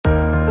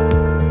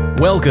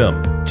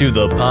Welcome to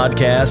the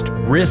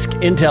podcast Risk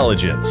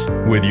Intelligence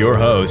with your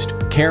host,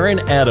 Karen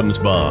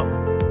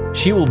Adamsbaum.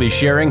 She will be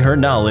sharing her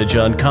knowledge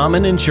on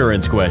common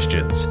insurance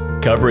questions,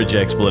 coverage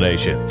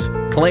explanations,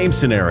 claim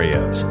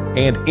scenarios,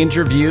 and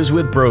interviews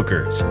with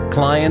brokers,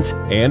 clients,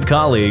 and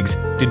colleagues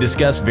to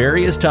discuss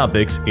various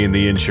topics in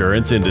the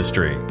insurance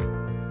industry.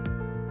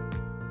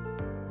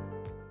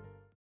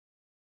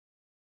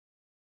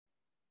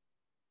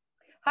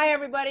 Hi,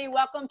 everybody.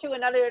 Welcome to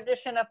another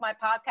edition of my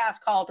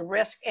podcast called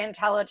Risk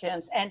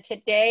Intelligence. And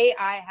today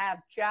I have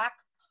Jack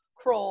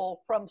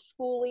Kroll from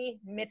Schooley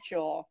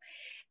Mitchell.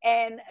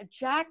 And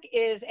Jack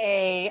is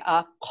a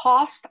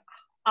cost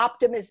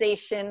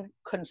optimization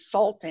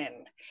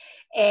consultant.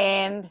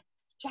 And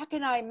Jack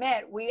and I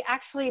met. We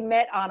actually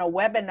met on a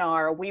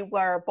webinar. We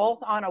were both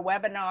on a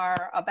webinar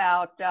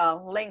about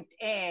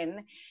LinkedIn.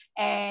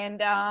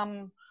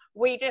 And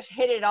we just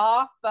hit it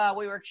off.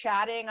 We were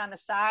chatting on the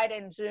side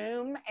in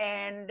Zoom,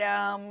 and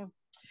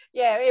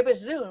yeah, it was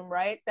Zoom,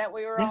 right? That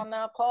we were on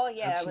the call.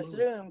 Yeah, absolutely. It was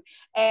Zoom,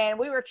 and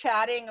we were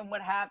chatting and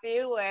what have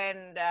you.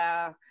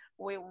 And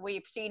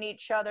we've seen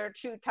each other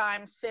 2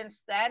 times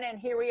since then, and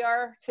here we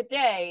are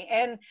today.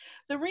 And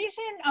the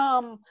reason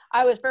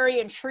I was very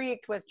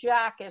intrigued with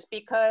Jack is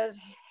because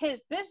his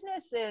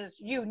business is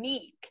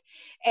unique,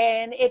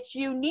 and it's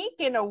unique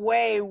in a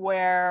way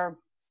where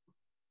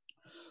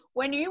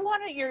when you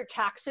want your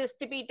taxes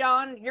to be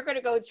done, you're going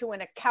to go to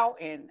an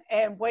accountant.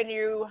 And when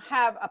you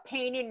have a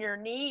pain in your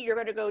knee, you're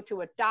going to go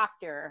to a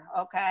doctor,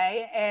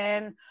 okay?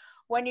 And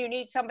when you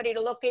need somebody to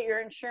look at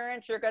your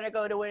insurance, you're going to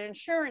go to an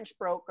insurance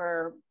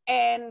broker.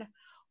 And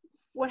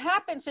what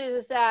happens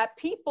is that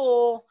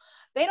people,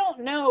 they don't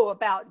know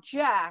about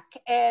Jack.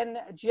 And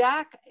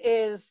Jack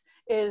is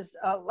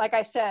like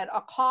I said,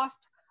 a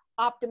cost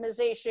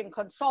optimization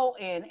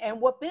consultant.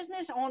 And what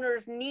business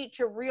owners need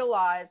to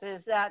realize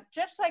is that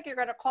just like you're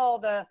going to call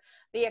the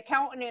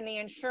accountant and the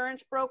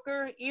insurance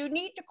broker, you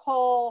need to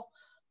call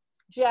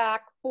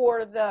Jack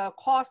for the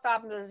cost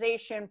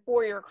optimization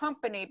for your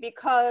company,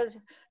 because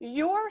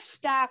your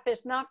staff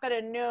is not going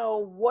to know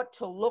what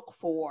to look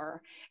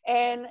for.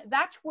 And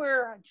that's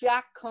where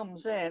Jack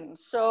comes in.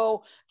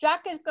 So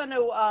Jack is going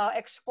to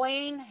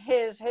explain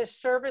his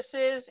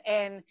services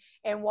and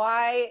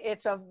why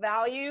it's of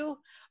value.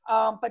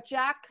 But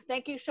Jack,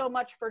 thank you so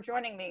much for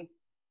joining me.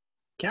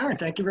 Karen,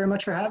 thank you very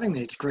much for having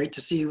me. It's great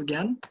to see you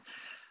again.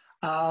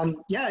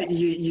 Yeah,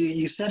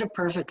 you said it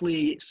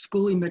perfectly.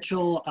 Schooley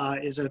Mitchell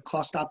is a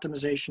cost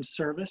optimization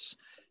service.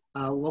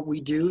 What we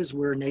do is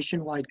we're a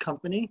nationwide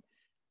company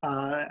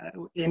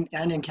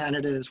in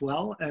Canada as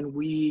well. And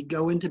we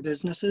go into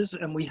businesses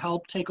and we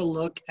help take a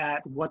look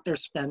at what they're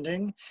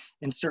spending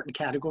in certain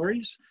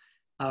categories.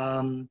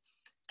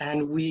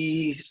 And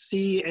we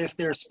see if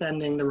they're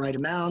spending the right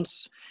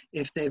amounts,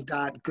 if they've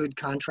got good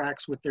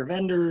contracts with their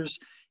vendors,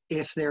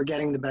 if they're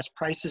getting the best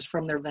prices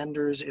from their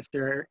vendors, if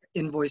their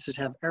invoices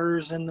have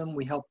errors in them,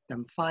 we help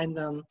them find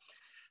them.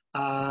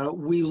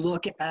 We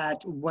look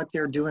at what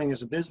they're doing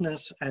as a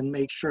business and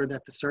make sure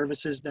that the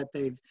services that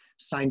they've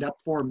signed up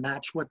for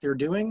match what they're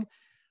doing.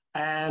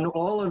 And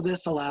all of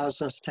this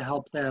allows us to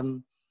help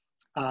them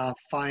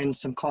find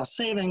some cost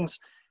savings.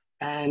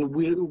 And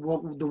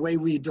the way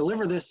we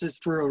deliver this is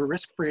through a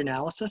risk-free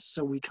analysis.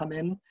 So we come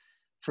in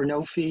for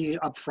no fee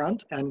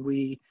upfront, and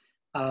we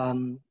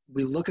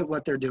look at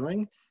what they're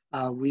doing.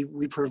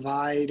 We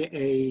provide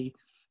a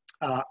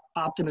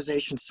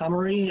optimization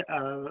summary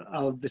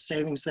of the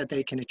savings that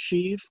they can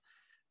achieve,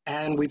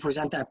 and we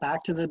present that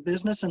back to the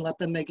business and let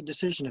them make a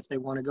decision if they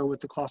want to go with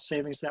the cost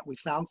savings that we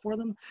found for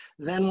them.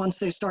 Then once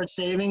they start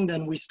saving,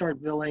 then we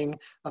start billing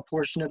a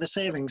portion of the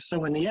savings.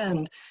 So in the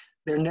end,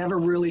 they're never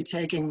really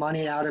taking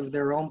money out of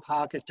their own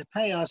pocket to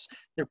pay us.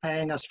 They're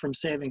paying us from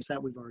savings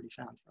that we've already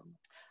found from them.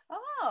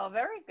 Oh,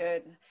 very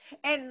good.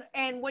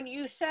 And when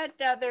you said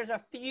there's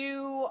a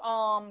few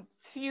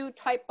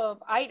type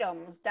of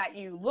items that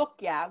you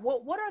look at,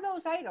 what are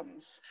those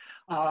items?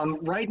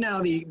 Right now,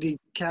 the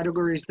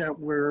categories that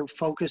we're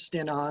focused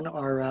in on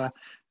are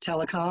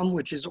telecom,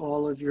 which is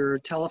all of your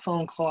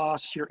telephone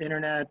costs, your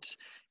internet,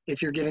 if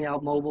you're giving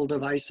out mobile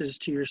devices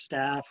to your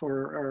staff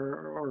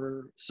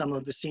or some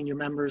of the senior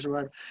members or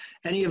whatever,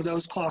 any of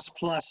those costs,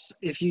 plus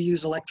if you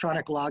use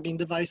electronic logging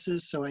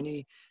devices, so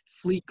any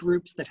fleet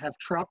groups that have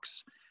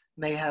trucks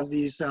may have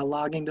these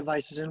logging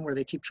devices in where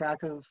they keep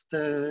track of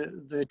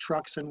the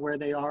trucks and where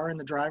they are and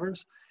the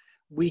drivers.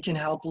 We can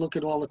help look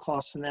at all the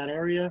costs in that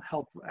area,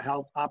 help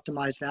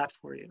optimize that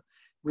for you.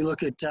 We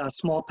look at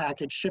small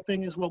package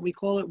shipping is what we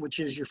call it, which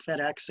is your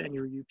FedEx and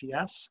your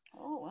UPS.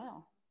 Oh,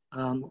 wow.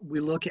 We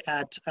look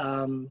at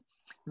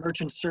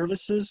merchant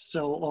services,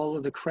 so all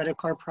of the credit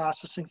card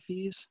processing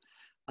fees.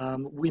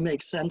 We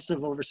make sense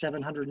of over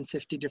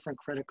 750 different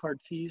credit card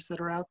fees that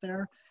are out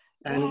there.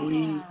 And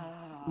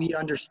we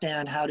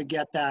understand how to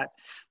get that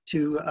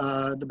to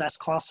the best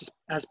costs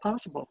as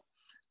possible.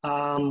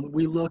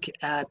 We look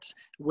at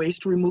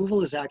waste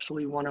removal is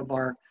actually one of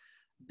our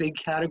big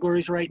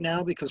categories right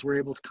now, because we're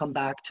able to come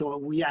back to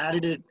it. We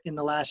added it in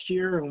the last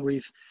year, and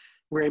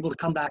we're able to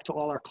come back to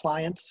all our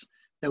clients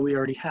that we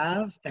already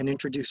have and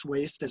introduce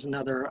waste as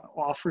another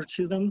offer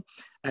to them.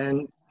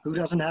 And who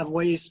doesn't have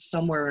waste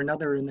somewhere or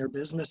another in their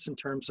business in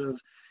terms of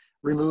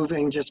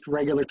removing just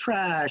regular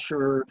trash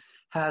or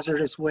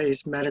hazardous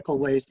waste, medical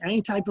waste,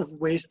 any type of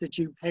waste that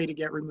you pay to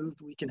get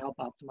removed, we can help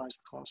optimize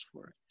the cost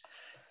for it.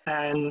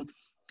 And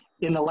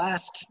in the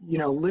last,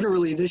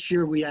 literally this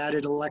year, we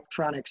added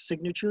electronic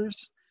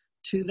signatures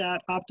to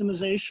that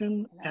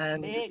optimization.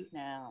 And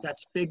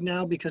that's big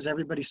now because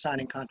everybody's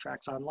signing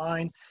contracts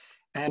online.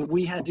 And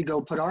we had to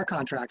go put our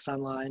contracts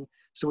online.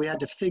 So we had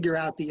to figure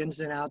out the ins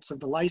and outs of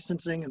the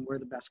licensing and where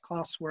the best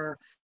costs were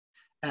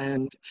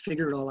and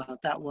figure it all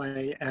out that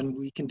way. And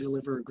we can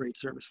deliver a great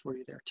service for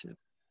you there too.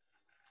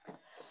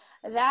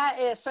 That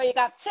is, so you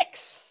got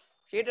 6.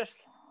 You're just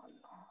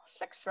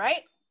 6,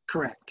 right?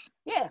 Correct.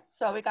 Yeah.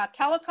 So we got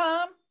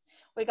telecom.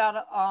 We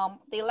got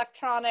the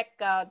electronic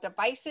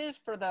devices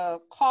for the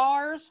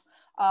cars,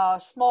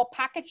 small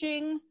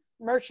packaging,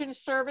 merchant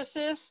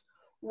services,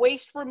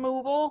 waste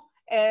removal,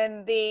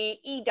 and the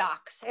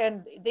e-docs.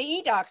 And the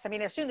e-docs, I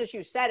mean, as soon as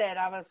you said it,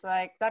 I was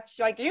like, that's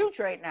like huge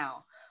right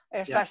now,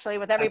 especially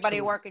with everybody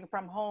working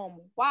from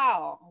home.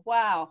 Wow.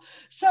 Wow.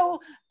 So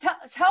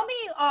tell me,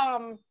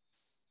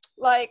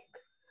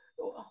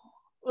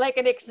 like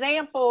an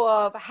example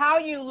of how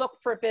you look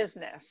for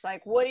business.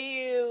 Like, what do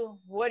you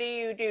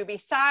do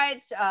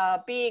besides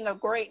being a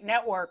great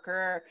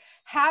networker?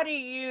 How do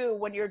you,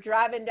 when you're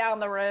driving down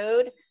the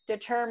road,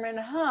 determine,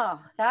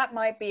 that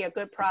might be a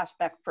good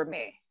prospect for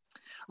me?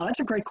 Well, that's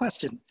a great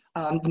question.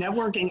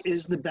 Networking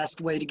is the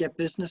best way to get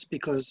business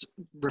because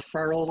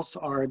referrals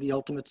are the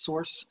ultimate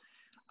source.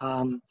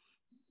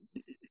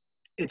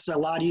 It's a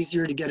lot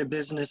easier to get a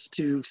business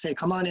to say,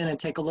 come on in and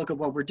take a look at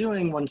what we're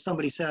doing when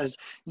somebody says,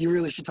 you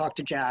really should talk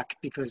to Jack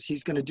because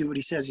he's going to do what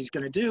he says he's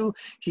going to do.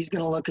 He's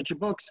going to look at your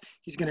books.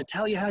 He's going to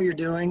tell you how you're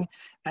doing.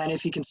 And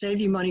if he can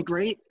save you money,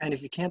 great. And if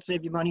he can't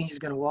save you money, he's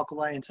going to walk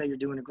away and say you're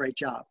doing a great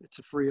job. It's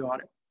a free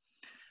audit.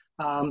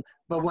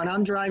 But when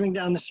I'm driving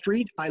down the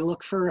street, I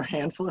look for a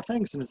handful of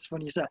things. And it's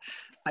funny you said,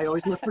 I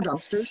always look for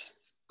dumpsters.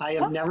 I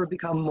have never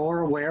become more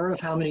aware of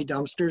how many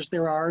dumpsters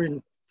there are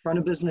in front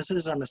of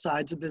businesses, on the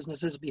sides of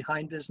businesses,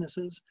 behind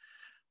businesses.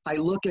 I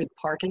look at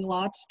parking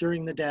lots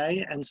during the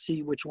day and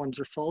see which ones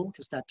are full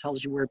because that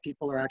tells you where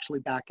people are actually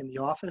back in the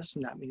office,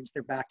 and that means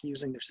they're back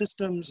using their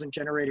systems and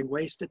generating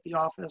waste at the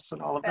office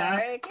and all of that.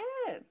 Very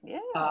good, yeah.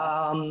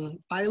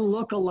 I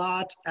look a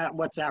lot at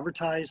what's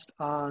advertised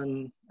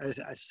on, as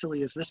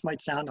silly as this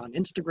might sound, on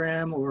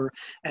Instagram or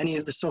any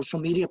of the social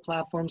media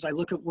platforms. I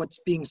look at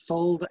what's being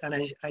sold and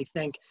I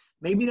think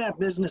maybe that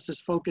business is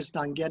focused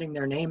on getting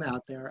their name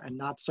out there and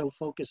not so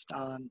focused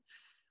on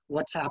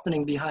what's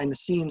happening behind the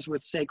scenes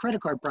with, say, credit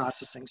card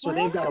processing. So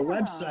they've got a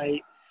website,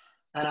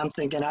 and I'm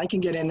thinking I can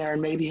get in there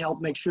and maybe help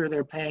make sure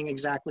they're paying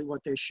exactly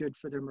what they should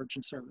for their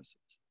merchant services.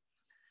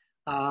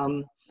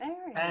 And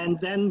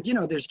then,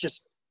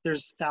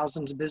 there's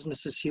thousands of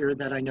businesses here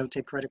that I know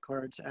take credit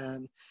cards,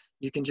 and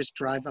you can just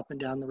drive up and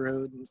down the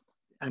road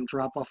and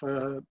drop off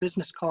a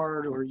business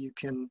card, or you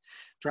can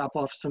drop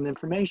off some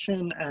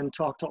information and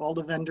talk to all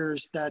the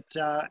vendors that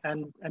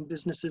and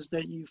businesses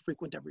that you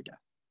frequent every day.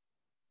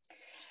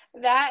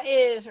 That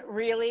is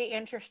really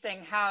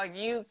interesting how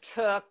you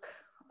took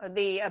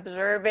the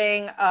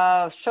observing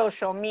of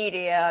social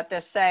media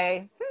to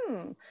say,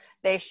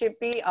 they should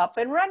be up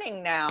and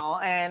running now.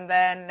 And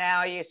then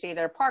now you see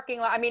their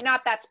parking lot. I mean,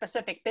 not that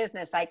specific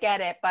business, I get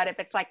it, but if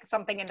it's like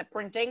something in the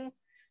printing,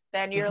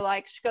 then you're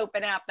like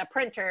scoping out the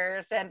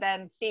printers and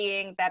then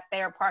seeing that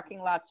their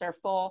parking lots are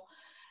full.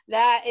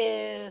 That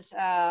is,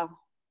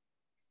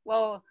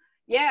 well,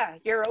 yeah,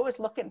 you're always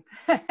looking.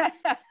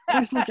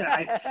 Always looking.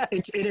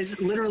 It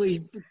is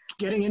literally,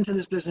 getting into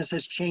this business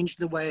has changed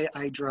the way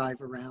I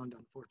drive around,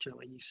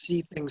 unfortunately. You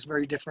see things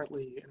very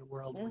differently in a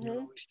world when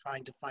you're always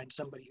trying to find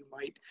somebody who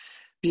might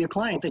be a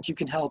client that you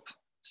can help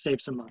save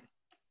some money.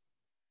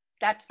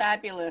 That's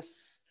fabulous.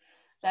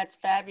 That's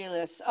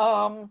fabulous.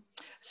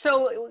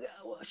 So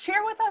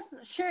share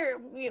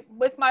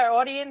with my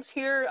audience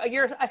here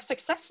a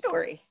success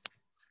story.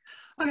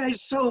 Okay,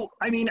 so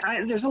I mean,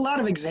 there's a lot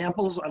of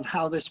examples of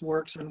how this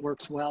works and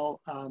works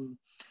well.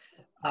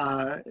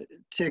 To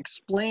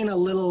explain a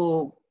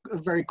little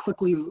very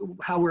quickly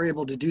how we're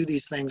able to do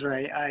these things,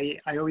 right?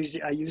 I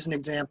use an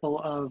example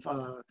of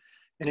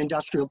an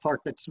industrial park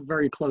that's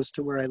very close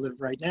to where I live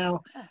right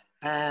now.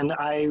 And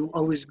I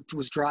always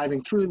was driving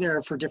through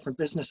there for different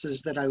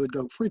businesses that I would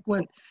go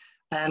frequent.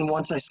 And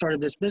once I started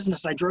this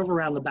business, I drove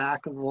around the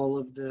back of all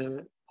of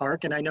the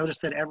park, and I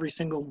noticed that every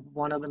single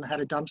one of them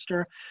had a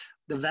dumpster.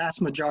 The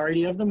vast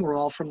majority of them were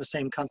all from the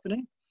same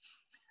company.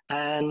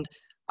 And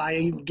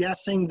I'm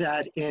guessing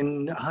that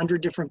in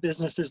 100 different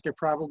businesses, they're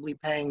probably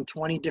paying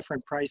 20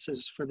 different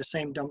prices for the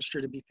same dumpster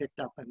to be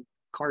picked up and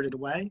carted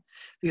away,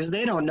 because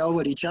they don't know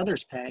what each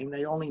other's paying.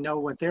 They only know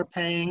what they're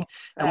paying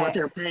and what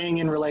they're paying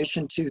in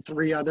relation to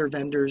 3 other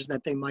vendors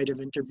that they might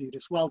have interviewed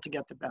as well to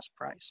get the best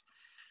price.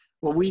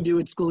 what we do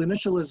at Schooley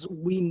Mitchell is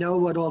we know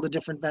what all the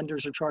different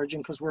vendors are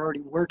charging because we're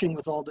already working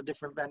with all the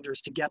different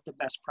vendors to get the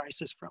best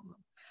prices from them.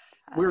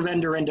 We're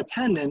vendor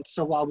independent,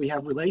 so while we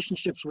have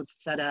relationships with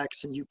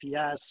FedEx and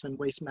UPS and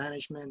Waste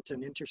Management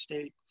and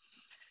Interstate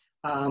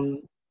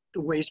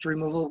Waste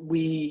Removal,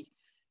 we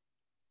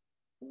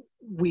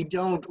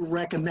don't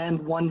recommend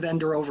one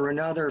vendor over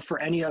another for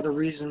any other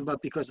reason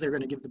but because they're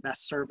going to give the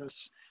best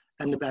service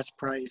and the best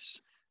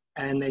price,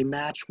 and they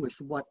match with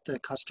what the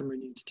customer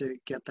needs to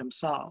get them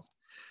solved.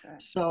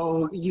 Right.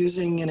 So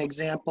using an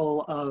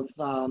example of,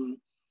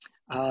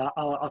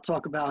 I'll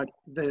talk about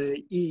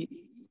the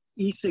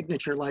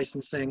e-signature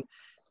licensing.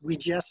 We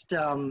just,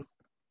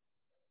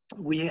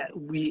 we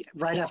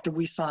right after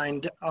we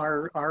signed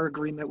our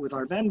agreement with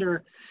our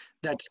vendor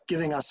that's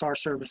giving us our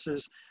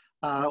services,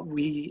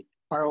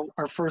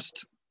 our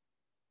first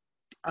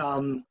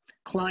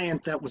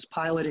client that was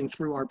piloting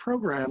through our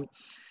program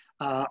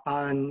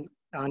on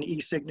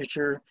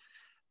e-signature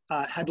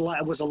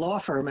was a law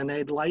firm, and they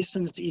had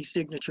licensed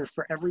e-signature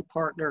for every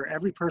partner,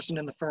 every person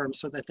in the firm,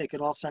 so that they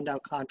could all send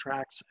out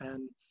contracts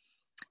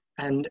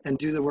and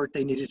do the work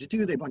they needed to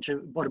do. They bought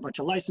a bunch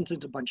of licenses,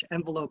 a bunch of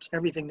envelopes,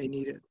 everything they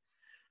needed.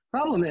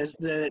 Problem is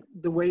that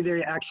the way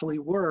they actually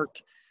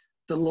worked,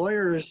 the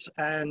lawyers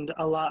and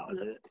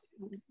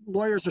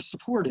lawyers are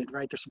supported,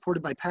 right? They're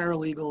supported by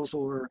paralegals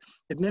or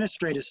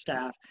administrative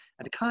staff,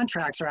 and the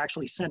contracts are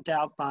actually sent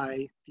out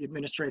by the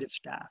administrative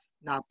staff,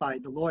 not by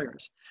the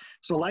lawyers.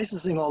 So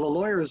licensing all the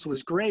lawyers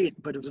was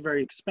great, but it was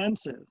very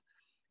expensive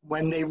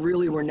when they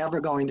really were never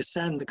going to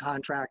send the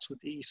contracts with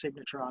the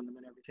e-signature on them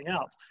and everything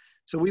else.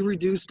 So we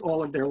reduced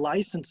all of their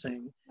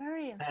licensing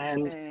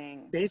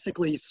and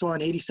basically saw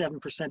an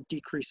 87%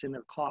 decrease in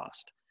their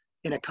cost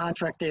in a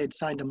contract they had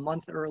signed a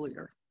month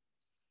earlier.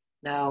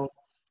 Now,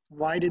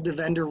 why did the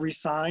vendor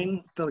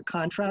re-sign the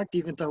contract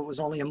even though it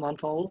was only a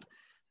month old?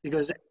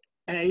 Because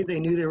A, they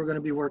knew they were going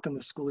to be working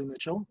with Schooley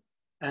Mitchell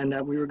and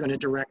that we were going to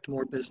direct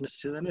more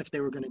business to them if they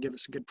were going to give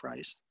us a good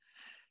price.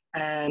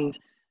 And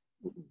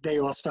they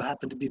also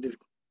happened to be the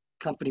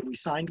company we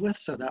signed with,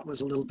 so that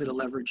was a little bit of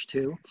leverage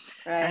too.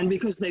 Right. And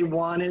because they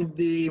wanted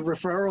the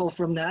referral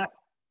from that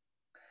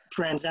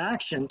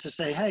transaction to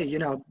say, hey, you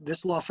know,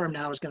 this law firm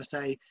now is going to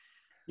say,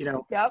 you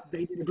know,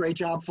 they did a great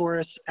job for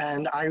us,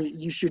 and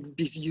you should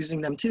be using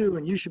them too,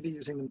 and you should be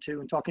using them too,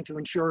 and talking to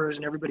insurers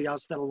and everybody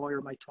else that a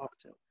lawyer might talk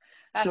to.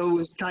 So it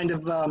was kind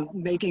of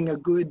making a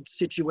good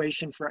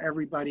situation for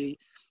everybody,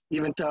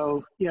 even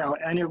though, you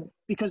know,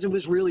 because it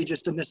was really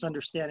just a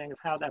misunderstanding of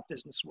how that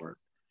business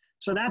worked.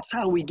 So that's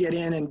how we get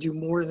in and do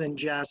more than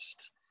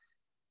just,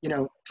 you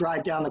know,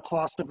 drive down the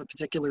cost of a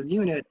particular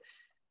unit.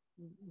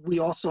 We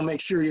also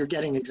make sure you're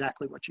getting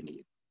exactly what you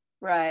need.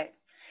 Right.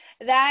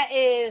 That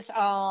is,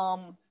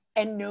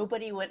 and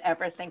nobody would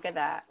ever think of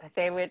that.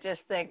 They would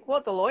just think,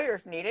 well, the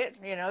lawyers need it.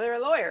 You know, they're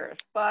lawyers.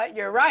 But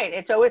you're right.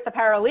 It's always the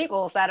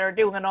paralegals that are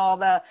doing all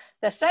the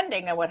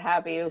sending and what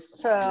have you.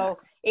 So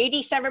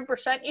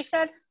 87%, you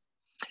said?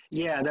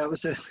 Yeah,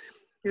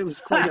 it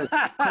was quite a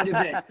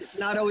bit. It's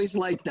not always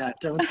like that.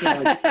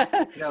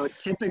 You know,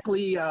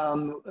 typically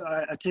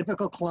a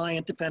typical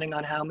client, depending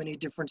on how many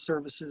different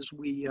services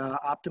we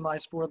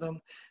optimize for them,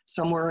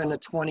 somewhere in the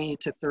 20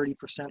 to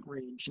 30%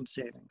 range in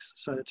savings.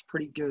 So that's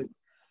pretty good.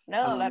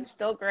 No, that's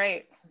still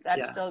great.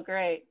 That's still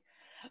great.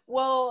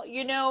 Well,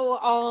 you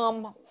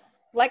know,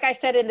 like I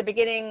said in the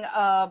beginning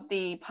of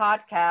the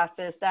podcast,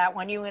 is that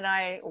when you and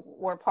I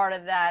were part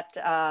of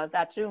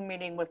that Zoom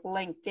meeting with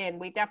LinkedIn,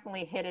 we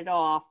definitely hit it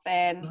off.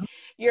 And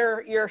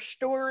your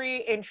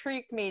story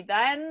intrigued me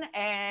then,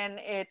 and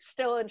it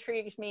still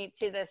intrigues me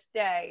to this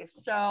day.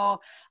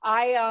 So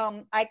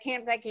I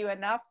can't thank you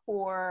enough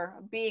for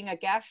being a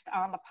guest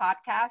on the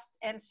podcast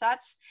and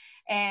such.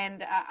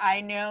 And I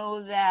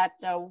know that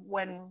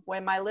when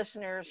my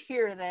listeners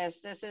hear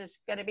this is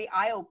going to be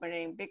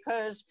eye-opening,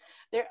 because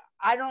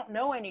I don't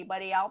know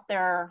anybody out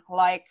there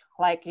like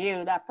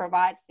you that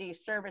provides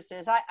these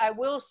services. I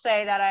will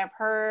say that I've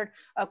heard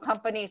of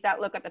companies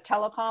that look at the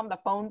telecom, the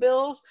phone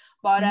bills,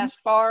 but as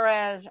far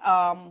as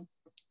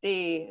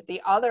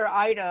the other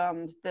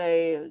items,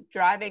 the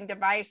driving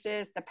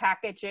devices, the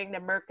packaging,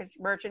 the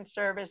merchant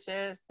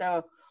services,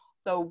 the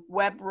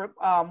web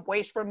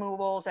waste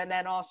removals, and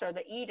then also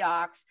the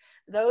e-docs,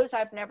 those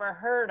I've never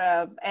heard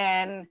of.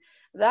 And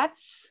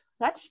that's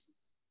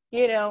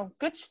you know,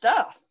 good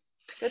stuff.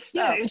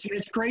 Yeah,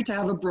 it's great to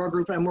have a broad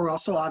group, and we're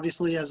also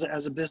obviously as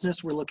a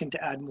business, we're looking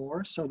to add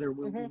more, so there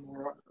will be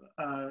more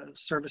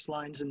service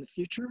lines in the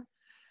future.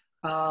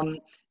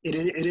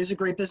 It is a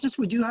great business.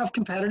 We do have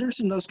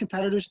competitors, and those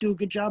competitors do a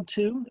good job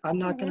too. I'm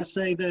not going to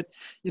say that,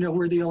 you know,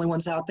 we're the only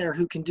ones out there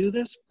who can do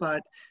this,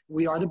 but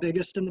we are the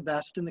biggest and the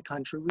best in the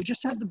country. We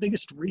just have the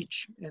biggest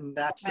reach, and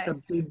that's a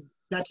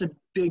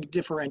big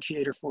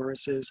differentiator for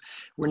us. Is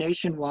we're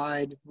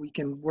nationwide. We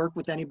can work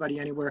with anybody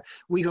anywhere.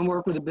 We can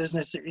work with a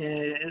business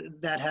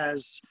that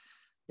has,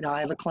 you know, I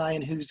have a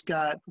client who's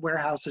got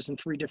warehouses in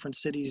 3 different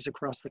cities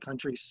across the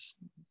country,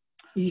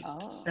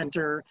 east,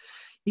 center,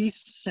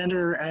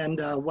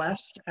 and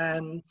west.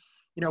 And,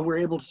 you know, we're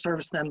able to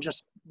service them,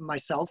 just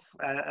myself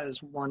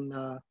as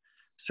one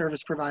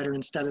service provider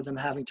instead of them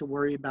having to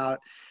worry about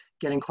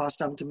getting cost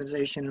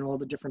optimization in all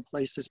the different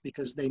places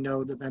because they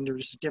know the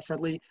vendors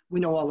differently. We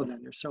know all the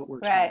vendors, so it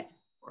works right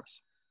for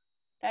us.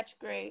 That's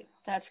great.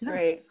 That's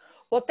great.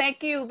 Well,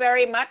 thank you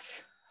very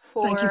much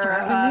for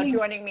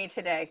joining me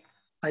today.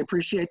 I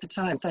appreciate the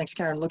time. Thanks,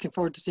 Karen. Looking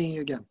forward to seeing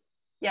you again.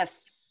 Yes.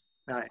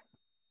 All right.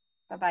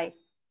 Bye-bye.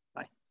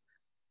 Bye.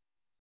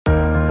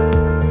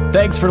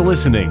 Thanks for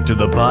listening to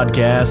the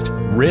podcast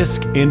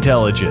Risk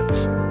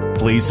Intelligence.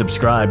 Please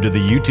subscribe to the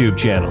YouTube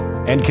channel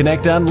and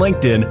connect on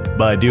LinkedIn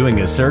by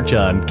doing a search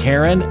on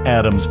Karen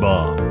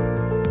Adamsbaum.